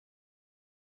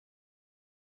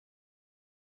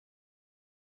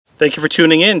Thank you for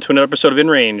tuning in to another episode of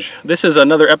InRange. This is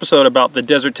another episode about the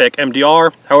Desertec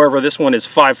MDR. However, this one is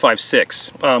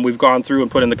 5.56. We've gone through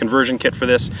and put in the conversion kit for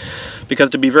this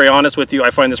because, to be very honest with you, I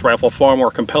find this rifle far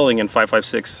more compelling in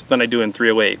 5.56 than I do in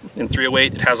 308. In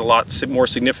 308, it has a lot more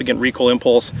significant recoil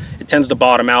impulse. It tends to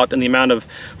bottom out, and the amount of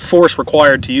force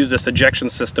required to use this ejection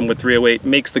system with 308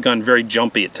 makes the gun very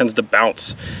jumpy. It tends to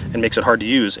bounce and makes it hard to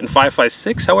use. In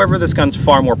 5.56, however, this gun's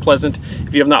far more pleasant.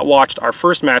 If you have not watched our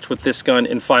first match with this gun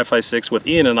in 5.56 with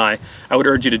Ian and I would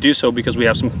urge you to do so because we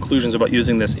have some conclusions about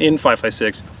using this in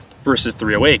 5.56 versus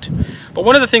 308. But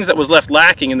one of the things that was left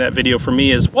lacking in that video for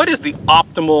me is, what is the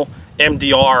optimal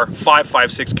MDR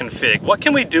 5.56 config? What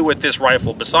can we do with this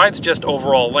rifle besides just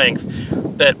overall length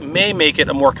that may make it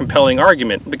a more compelling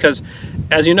argument? Because,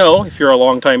 as you know, if you're a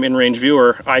long-time InRange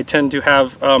viewer, I tend to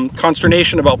have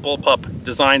consternation about bullpup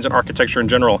designs and architecture in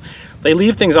general. They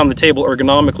leave things on the table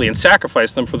ergonomically and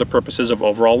sacrifice them for the purposes of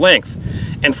overall length.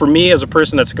 And for me, as a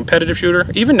person that's a competitive shooter,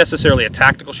 even necessarily a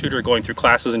tactical shooter going through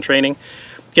classes and training,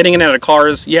 getting in and out of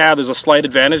cars, yeah, there's a slight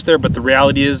advantage there, but the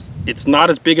reality is it's not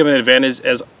as big of an advantage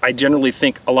as I generally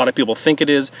think a lot of people think it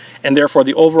is, and therefore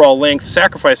the overall length,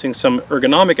 sacrificing some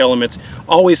ergonomic elements,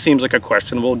 always seems like a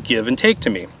questionable give and take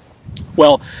to me.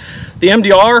 Well, the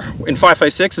MDR in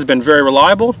 5.56 has been very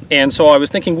reliable, and so I was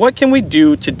thinking, what can we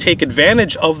do to take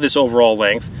advantage of this overall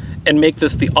length and make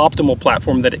this the optimal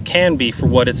platform that it can be for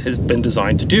what it has been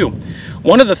designed to do?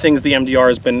 One of the things the MDR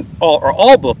has been,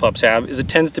 all bullpups have, is it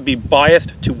tends to be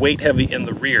biased to weight heavy in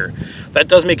the rear. That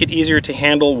does make it easier to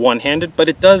handle one-handed, but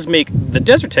it does make the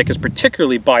Desertec is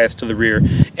particularly biased to the rear,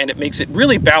 and it makes it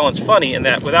really balance funny in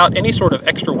that without any sort of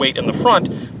extra weight in the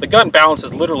front, the gun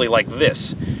balances literally like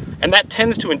this. And that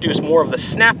tends to induce more of the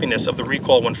snappiness of the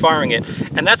recoil when firing it,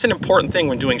 and that's an important thing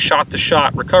when doing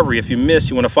shot-to-shot recovery. If you miss,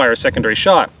 you want to fire a secondary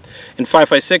shot. In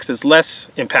 5.56, it's less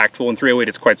impactful. In 308,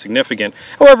 it's quite significant.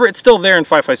 However, it's still there in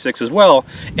 5.56 as well,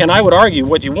 and I would argue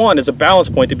what you want is a balance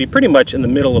point to be pretty much in the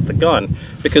middle of the gun,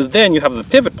 because then you have the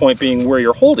pivot point being where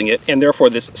you're holding it, and therefore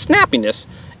this snappiness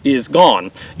is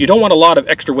gone. You don't want a lot of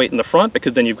extra weight in the front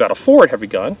because then you've got a forward heavy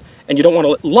gun, and you don't want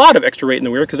a lot of extra weight in the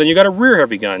rear because then you've got a rear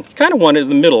heavy gun. You kind of want it in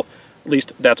the middle, at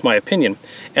least that's my opinion.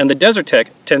 And the Desertec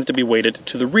tends to be weighted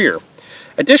to the rear.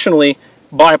 Additionally,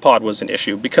 bipod was an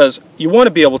issue because you want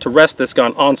to be able to rest this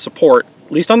gun on support,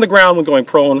 at least on the ground when going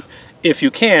prone if you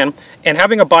can, and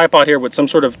having a bipod here with some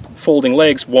sort of folding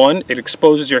legs, one, it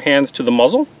exposes your hands to the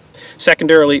muzzle.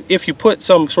 Secondarily, if you put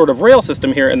some sort of rail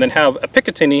system here and then have a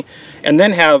Picatinny and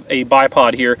then have a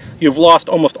bipod here, you've lost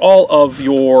almost all of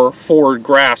your forward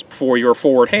grasp for your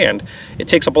forward hand. It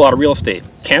takes up a lot of real estate.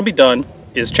 Can be done,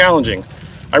 is challenging.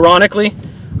 Ironically,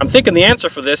 I'm thinking the answer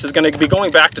for this is going to be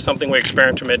going back to something we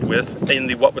experimented with in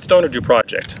the What Would Stoner Do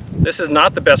project. This is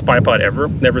not the best bipod ever,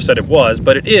 never said it was,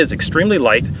 but it is extremely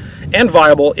light and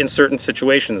viable in certain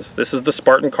situations. This is the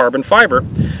Spartan carbon fiber,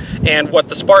 and what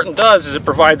the Spartan does is it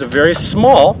provides a very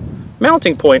small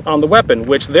mounting point on the weapon,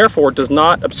 which therefore does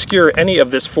not obscure any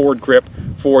of this forward grip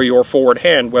for your forward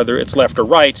hand, whether it's left or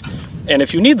right. And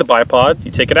if you need the bipod,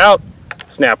 you take it out,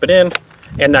 snap it in,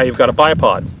 and now you've got a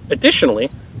bipod.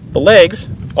 Additionally, the legs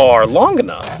are long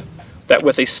enough that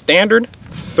with a standard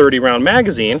 30-round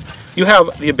magazine, you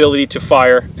have the ability to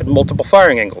fire at multiple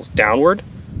firing angles, downward,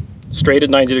 straight at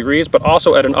 90 degrees, but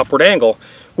also at an upward angle,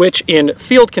 which in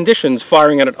field conditions,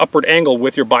 firing at an upward angle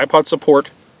with your bipod support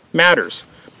matters.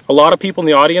 A lot of people in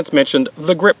the audience mentioned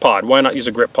the grip pod. Why not use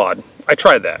a grip pod? I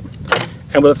tried that.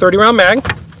 And with a 30-round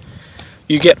mag,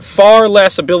 you get far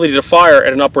less ability to fire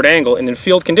at an upward angle, and in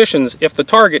field conditions, if the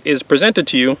target is presented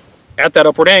to you at that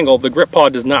upward angle, the grip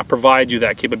pod does not provide you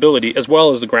that capability, as well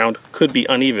as the ground could be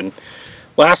uneven.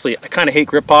 Lastly, I kind of hate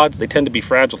grip pods. They tend to be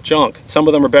fragile junk. Some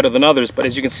of them are better than others, but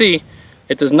as you can see,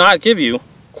 it does not give you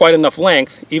quite enough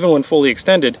length, even when fully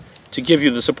extended, to give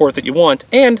you the support that you want,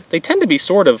 and they tend to be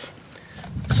sort of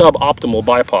suboptimal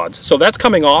bipods. So that's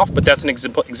coming off, but that's an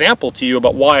example to you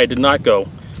about why I did not go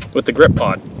with the grip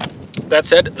pod. That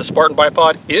said, the Spartan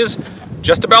bipod is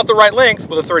just about the right length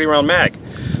with a 30-round mag.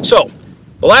 So,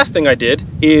 the last thing I did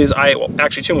is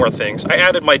actually two more things. I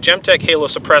added my Gemtech Halo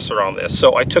suppressor on this.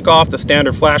 So I took off the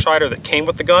standard flash hider that came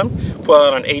with the gun,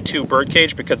 put on an A2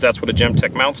 birdcage because that's what a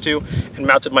Gemtech mounts to, and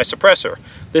mounted my suppressor.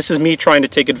 This is me trying to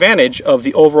take advantage of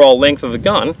the overall length of the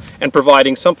gun and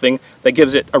providing something that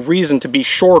gives it a reason to be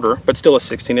shorter, but still a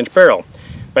 16-inch barrel.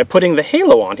 By putting the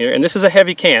Halo on here, and this is a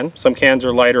heavy can, some cans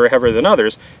are lighter or heavier than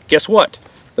others, guess what?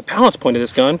 The balance point of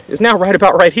this gun is now right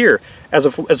about right here. As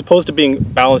opposed to being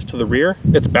balanced to the rear,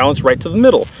 it's balanced right to the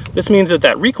middle. This means that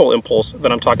that recoil impulse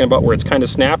that I'm talking about, where it's kind of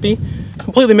snappy,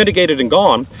 completely mitigated and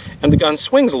gone, and the gun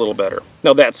swings a little better.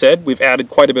 Now that said, we've added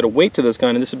quite a bit of weight to this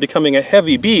gun, and this is becoming a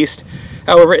heavy beast,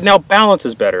 However, it now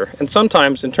balances better, and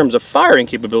sometimes in terms of firing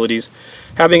capabilities,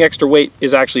 having extra weight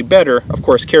is actually better. Of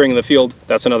course, carrying in the field,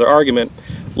 that's another argument.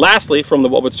 Lastly, from the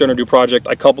What Would Stoner Do project,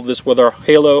 I coupled this with our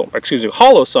Holosun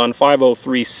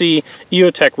 503C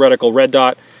EOTech reticle red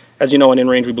dot. As you know, in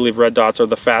InRange, we believe red dots are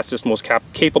the fastest, most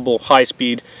capable,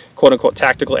 high-speed, quote-unquote,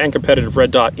 tactical and competitive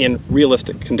red dot in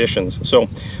realistic conditions. So,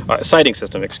 sighting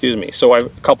system, excuse me. So I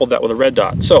coupled that with a red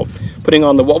dot. So, putting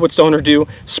on the What Would Stoner Do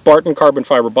Spartan carbon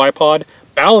fiber bipod,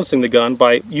 balancing the gun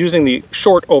by using the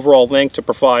short overall length to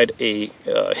provide a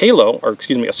halo, or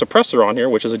excuse me, a suppressor on here,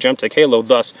 which is a Gemtech halo,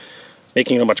 thus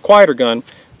making it a much quieter gun,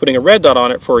 putting a red dot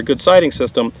on it for a good sighting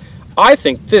system. I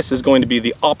think this is going to be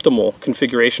the optimal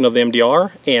configuration of the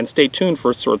MDR, and stay tuned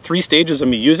for sort of 3 stages of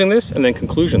me using this and then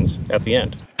conclusions at the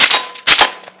end.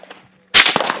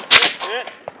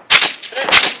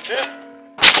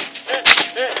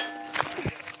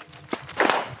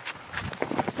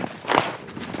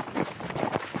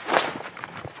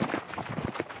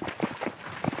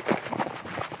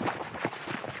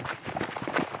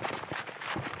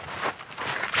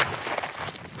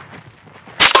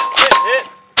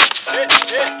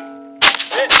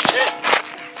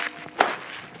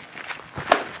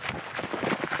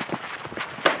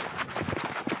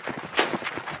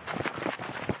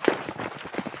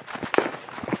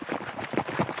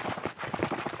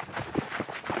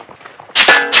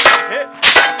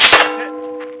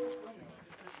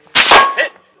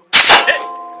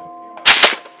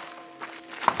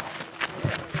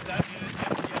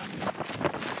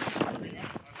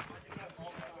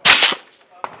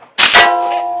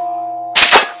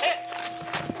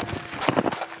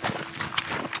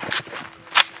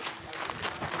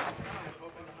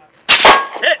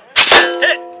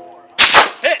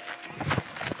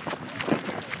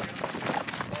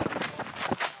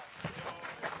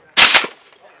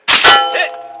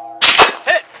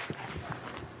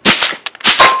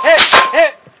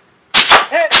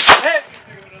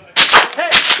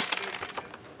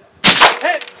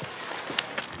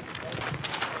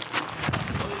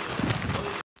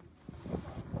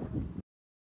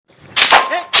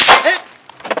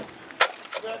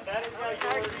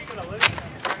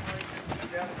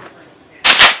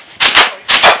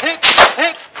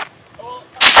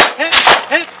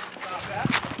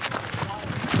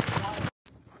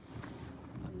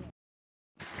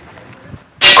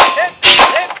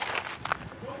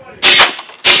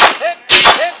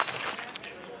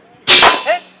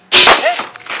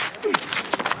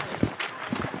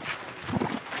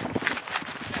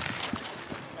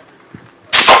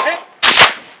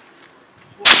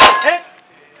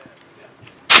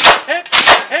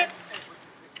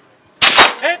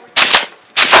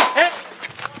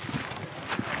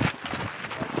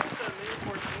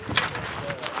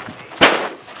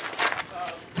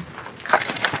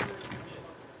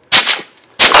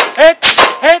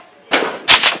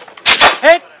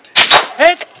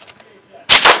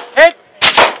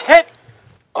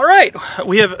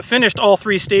 We have finished all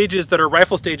 3 stages that are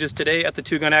rifle stages today at the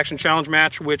 2-gun action challenge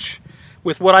match, which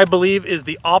with what I believe is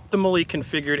the optimally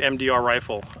configured MDR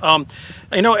rifle.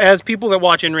 I know, as people that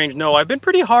watch InRange know, I've been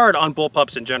pretty hard on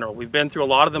bullpups in general. We've been through a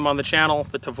lot of them on the channel,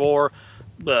 the Tavor,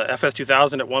 the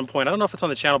FS2000 at one point. I don't know if it's on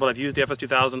the channel, but I've used the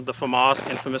FS2000, the FAMAS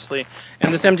infamously,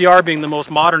 and this MDR being the most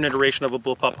modern iteration of a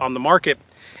bullpup on the market.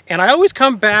 And I always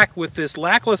come back with this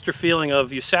lackluster feeling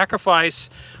of you sacrifice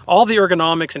all the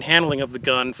ergonomics and handling of the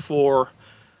gun for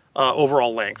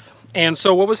overall length. And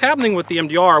so what was happening with the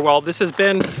MDR, well, this has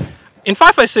been, in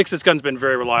 5.56 this gun's been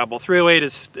very reliable. 308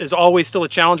 is always still a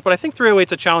challenge, but I think 308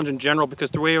 is a challenge in general because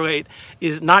 308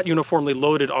 is not uniformly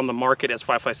loaded on the market as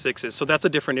 5.56 is, so that's a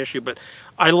different issue, but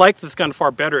I like this gun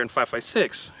far better in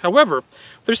 5.56. However,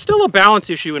 there's still a balance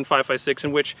issue in 5.56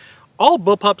 in which all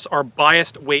bullpups are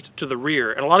biased weight to the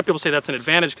rear, and a lot of people say that's an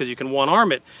advantage because you can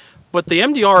one-arm it, but the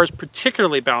MDR is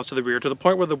particularly balanced to the rear to the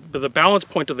point where the balance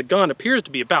point of the gun appears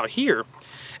to be about here.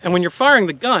 And when you're firing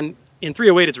the gun, in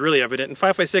 308 it's really evident, in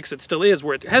 5.56 it still is,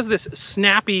 where it has this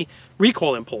snappy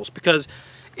recoil impulse because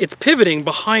it's pivoting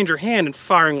behind your hand and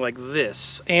firing like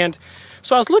this. And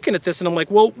so I was looking at this and I'm like,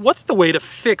 well, what's the way to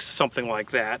fix something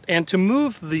like that? And to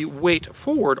move the weight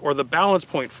forward, or the balance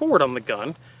point forward on the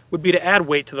gun, would be to add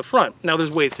weight to the front. Now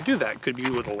there's ways to do that. It could be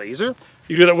with a laser,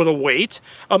 you do that with a weight,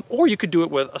 or you could do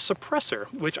it with a suppressor,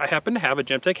 which I happen to have a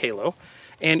Gemtech halo.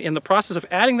 And in the process of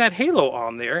adding that halo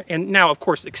on there, and now of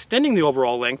course extending the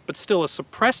overall length, but still a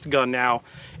suppressed gun now,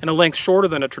 and a length shorter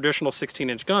than a traditional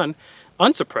 16-inch gun,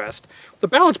 unsuppressed, the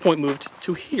balance point moved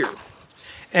to here.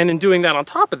 And in doing that on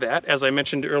top of that, as I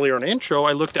mentioned earlier in the intro,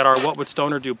 I looked at our What Would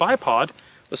Stoner Do bipod,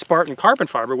 the Spartan carbon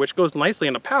fiber, which goes nicely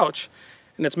in a pouch,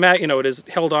 and it's it is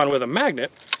held on with a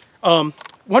magnet.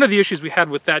 One of the issues we had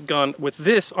with that gun, with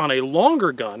this on a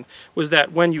longer gun, was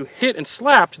that when you hit and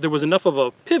slapped, there was enough of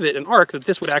a pivot and arc that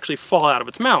this would actually fall out of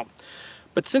its mount.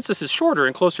 But since this is shorter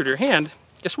and closer to your hand,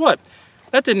 guess what?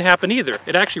 That didn't happen either.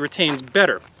 It actually retains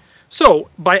better. So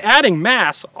by adding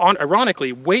mass,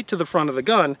 ironically, weight to the front of the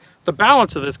gun, the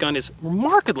balance of this gun is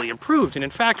remarkably improved. And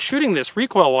in fact, shooting this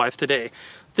recoil-wise today,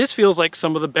 this feels like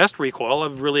some of the best recoil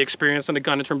I've really experienced on a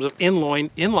gun in terms of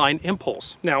inline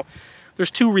impulse. Now,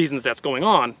 there's two reasons that's going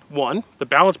on. One, the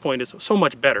balance point is so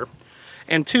much better.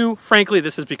 And two, frankly,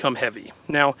 this has become heavy.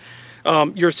 Now,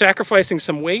 you're sacrificing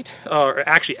some weight, or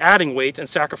actually adding weight and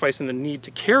sacrificing the need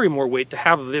to carry more weight to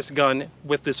have this gun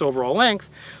with this overall length.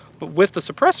 But with the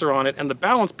suppressor on it and the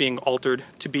balance being altered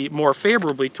to be more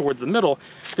favorably towards the middle,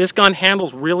 this gun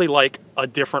handles really like a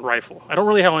different rifle. I don't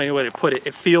really have any way to put it.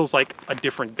 It feels like a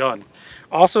different gun.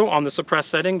 Also, on the suppressed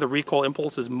setting, the recoil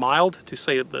impulse is mild, to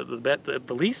say the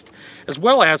least, as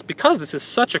well as, because this is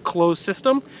such a closed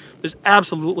system, there's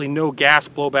absolutely no gas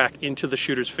blowback into the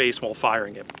shooter's face while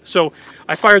firing it. So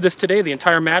I fired this today, the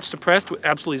entire match suppressed with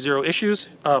absolutely zero issues,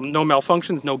 no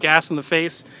malfunctions, no gas in the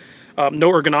face,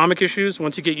 no ergonomic issues.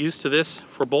 Once you get used to this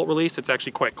for bolt release, it's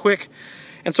actually quite quick.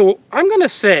 And so I'm going to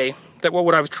say that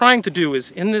what I was trying to do is,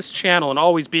 in this channel and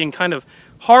always being kind of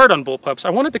hard on bullpups, I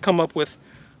wanted to come up with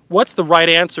what's the right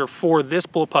answer for this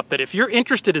bullpup, that if you're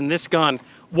interested in this gun,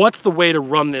 what's the way to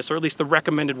run this, or at least the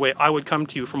recommended way I would come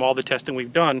to you from all the testing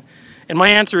we've done. And my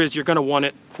answer is you're going to want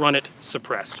it, run it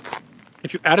suppressed.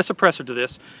 If you add a suppressor to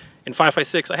this in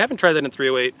 5.56, I haven't tried that in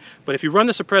 308, but if you run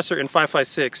the suppressor in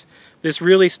 5.56, this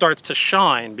really starts to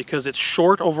shine because it's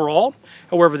short overall.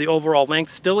 However, the overall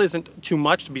length still isn't too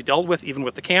much to be dealt with, even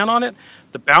with the can on it.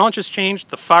 The balance has changed,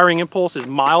 the firing impulse is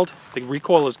mild, the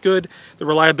recoil is good, the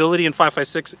reliability in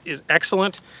 5.56 is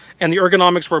excellent, and the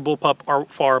ergonomics for a bullpup are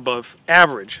far above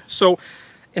average. So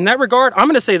in that regard, I'm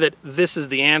going to say that this is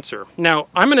the answer. Now,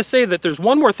 I'm going to say that there's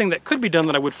one more thing that could be done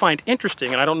that I would find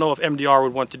interesting, and I don't know if MDR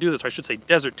would want to do this, or I should say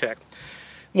Desert Tech.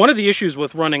 One of the issues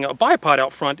with running a bipod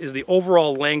out front is the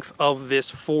overall length of this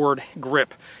forward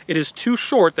grip. It is too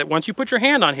short that once you put your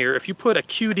hand on here, if you put a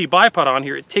QD bipod on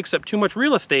here, it takes up too much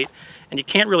real estate and you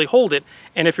can't really hold it.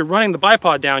 And if you're running the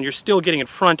bipod down, you're still getting in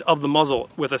front of the muzzle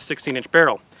with a 16-inch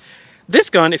barrel. This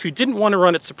gun, if you didn't want to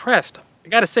run it suppressed, I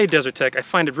gotta say, Desert Tech, I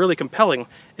find it really compelling.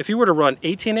 If you were to run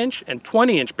 18-inch and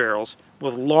 20-inch barrels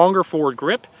with longer forward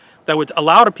grip, that would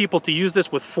allow people to use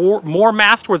this with more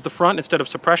mass towards the front instead of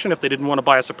suppression if they didn't want to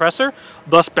buy a suppressor,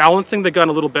 thus balancing the gun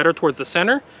a little better towards the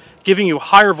center, giving you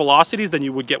higher velocities than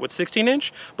you would get with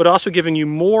 16-inch, but also giving you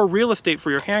more real estate for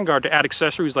your handguard to add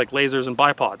accessories like lasers and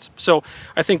bipods. So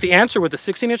I think the answer with the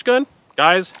 16-inch gun,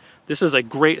 guys, this is a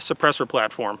great suppressor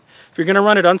platform. If you're going to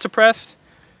run it unsuppressed,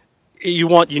 you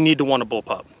need to want a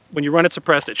bullpup. When you run it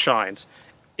suppressed, it shines.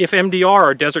 If MDR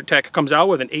or Desert Tech comes out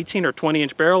with an 18 or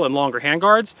 20-inch barrel and longer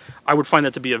handguards, I would find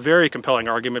that to be a very compelling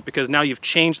argument, because now you've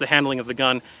changed the handling of the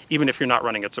gun, even if you're not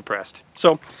running it suppressed.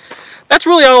 So that's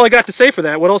really all I got to say for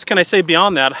that. What else can I say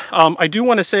beyond that? I do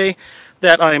want to say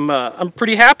that I'm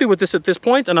pretty happy with this at this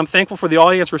point, and I'm thankful for the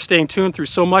audience for staying tuned through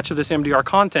so much of this MDR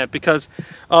content, because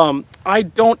I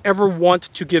don't ever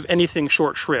want to give anything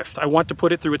short shrift. I want to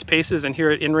put it through its paces, and here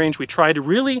at InRange we try to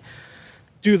really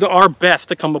do our best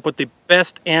to come up with the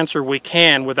best answer we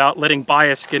can without letting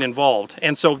bias get involved.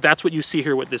 And so that's what you see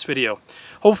here with this video.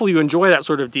 Hopefully you enjoy that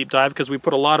sort of deep dive, because we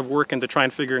put a lot of work into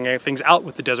trying figuring things out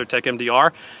with the Desert Tech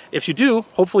MDR. If you do,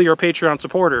 hopefully you're a Patreon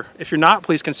supporter. If you're not,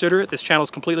 please consider it. This channel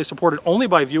is completely supported only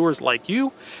by viewers like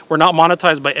you. We're not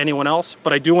monetized by anyone else,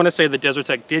 but I do want to say that Desert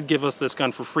Tech did give us this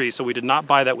gun for free, so we did not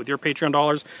buy that with your Patreon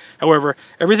dollars. However,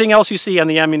 everything else you see on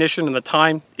the ammunition and the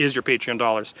time is your Patreon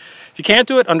dollars. If you can't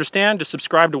do it, understand, just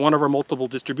subscribe to one of our multiple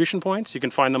distribution points. You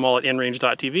can find them all at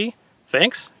InRange.tv.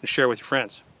 Thanks, and share with your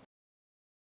friends.